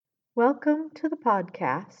Welcome to the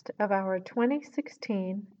podcast of our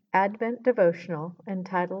 2016 Advent devotional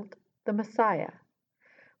entitled The Messiah,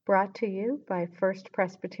 brought to you by First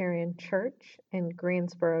Presbyterian Church in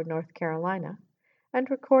Greensboro, North Carolina, and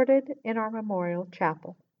recorded in our Memorial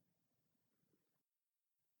Chapel.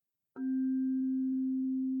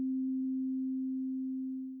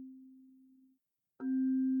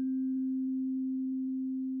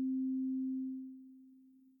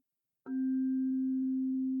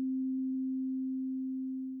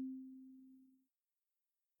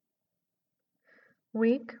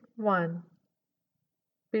 Week 1.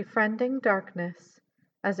 Befriending Darkness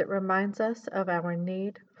as it reminds us of our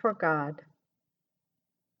need for God.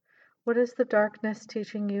 What is the darkness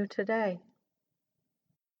teaching you today?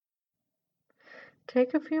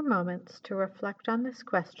 Take a few moments to reflect on this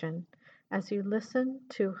question as you listen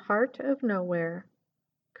to Heart of Nowhere,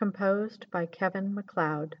 composed by Kevin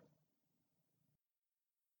MacLeod.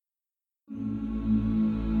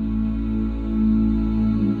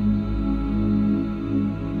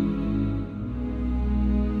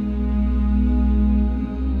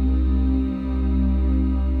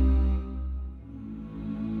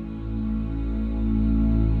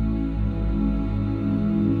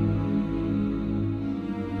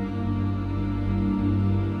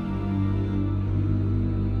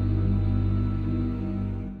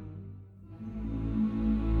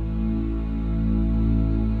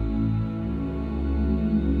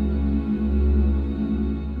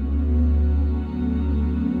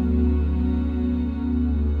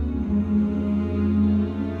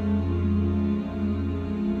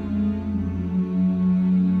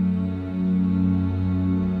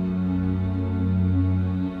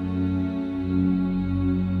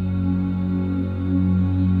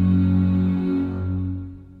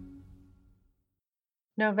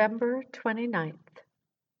 November 29th.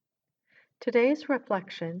 Today's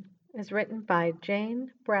reflection is written by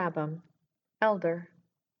Jane Brabham, Elder.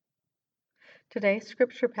 Today's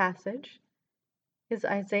scripture passage is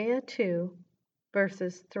Isaiah 2,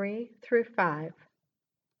 verses 3 through 5.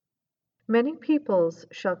 Many peoples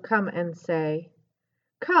shall come and say,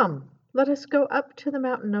 "Come, let us go up to the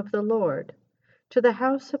mountain of the Lord, to the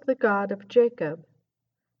house of the God of Jacob,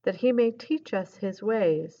 that he may teach us his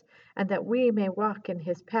ways, and that we may walk in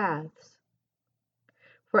his paths.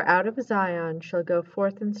 For out of Zion shall go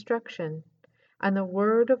forth instruction, and the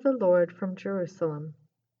word of the Lord from Jerusalem.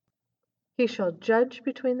 He shall judge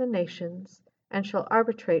between the nations, and shall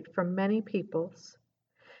arbitrate from many peoples.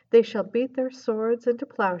 They shall beat their swords into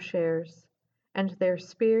plowshares, and their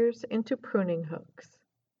spears into pruning hooks.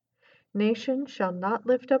 Nation shall not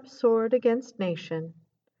lift up sword against nation,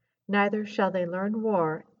 neither shall they learn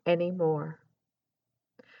war any more.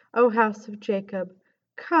 O house of Jacob,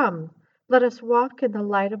 come, let us walk in the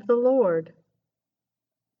light of the Lord."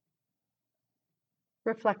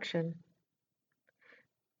 Reflection.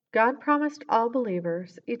 God promised all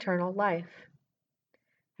believers eternal life.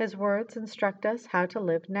 His words instruct us how to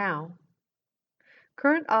live now.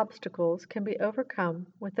 Current obstacles can be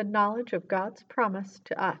overcome with the knowledge of God's promise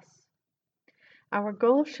to us. Our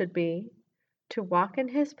goal should be to walk in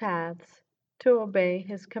His paths, to obey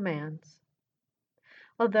His commands.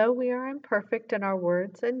 Although we are imperfect in our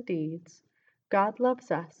words and deeds, God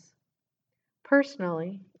loves us.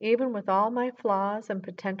 Personally, even with all my flaws and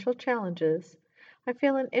potential challenges, I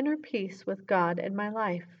feel an inner peace with God in my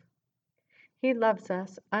life. He loves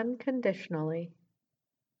us unconditionally.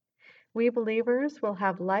 We believers will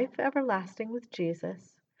have life everlasting with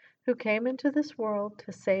Jesus, who came into this world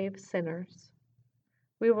to save sinners.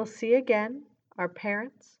 We will see again our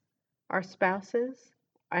parents, our spouses,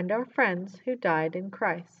 and our friends who died in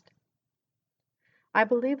Christ. I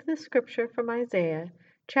believe the scripture from Isaiah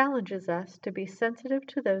challenges us to be sensitive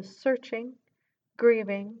to those searching,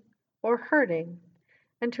 grieving, or hurting,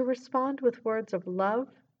 and to respond with words of love,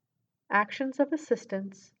 actions of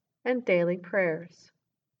assistance, and daily prayers.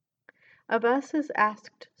 Of us is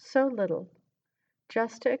asked so little,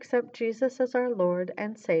 just to accept Jesus as our Lord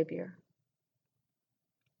and Savior.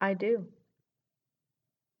 I do.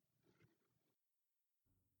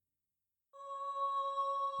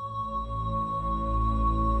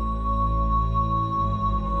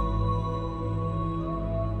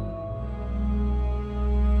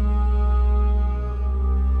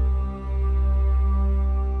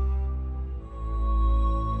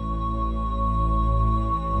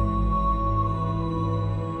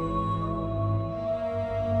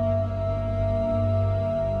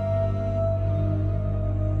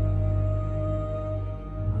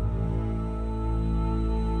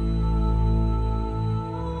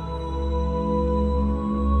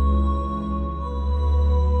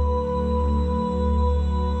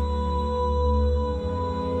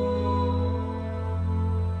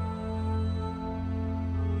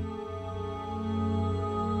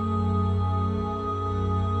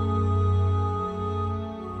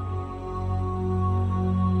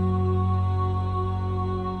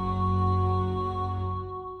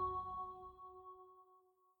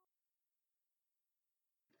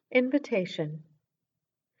 Invitation.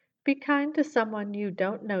 Be kind to someone you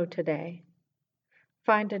don't know today.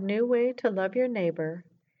 Find a new way to love your neighbor,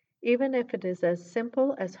 even if it is as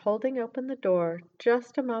simple as holding open the door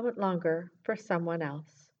just a moment longer for someone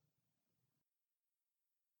else.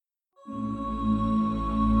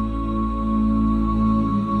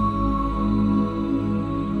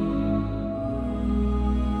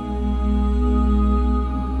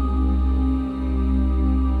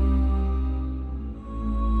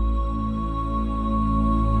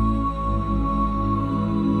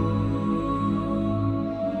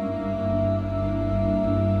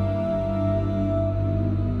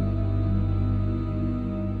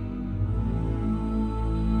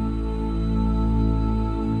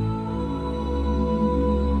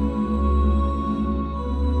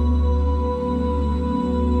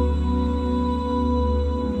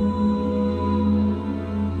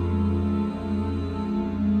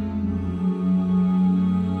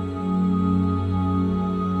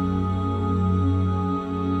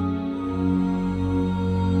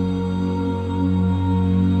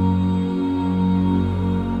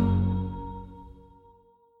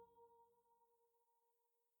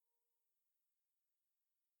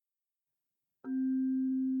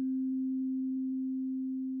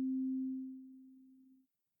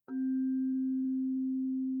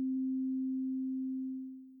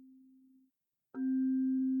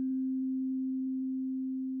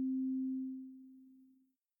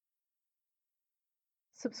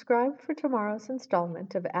 Subscribe for tomorrow's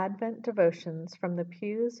installment of Advent devotions from the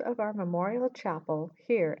pews of our Memorial Chapel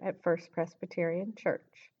here at First Presbyterian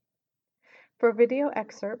Church. For video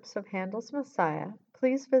excerpts of Handel's Messiah,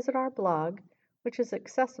 please visit our blog, which is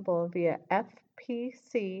accessible via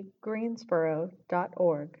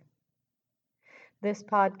fpcgreensboro.org. This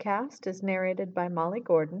podcast is narrated by Molly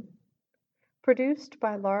Gordon, produced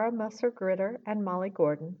by Laura Musser-Gritter and Molly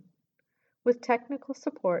Gordon, with technical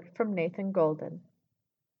support from Nathan Golden.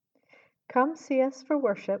 Come see us for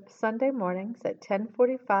worship Sunday mornings at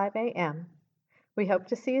 10:45 a.m. We hope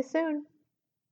to see you soon.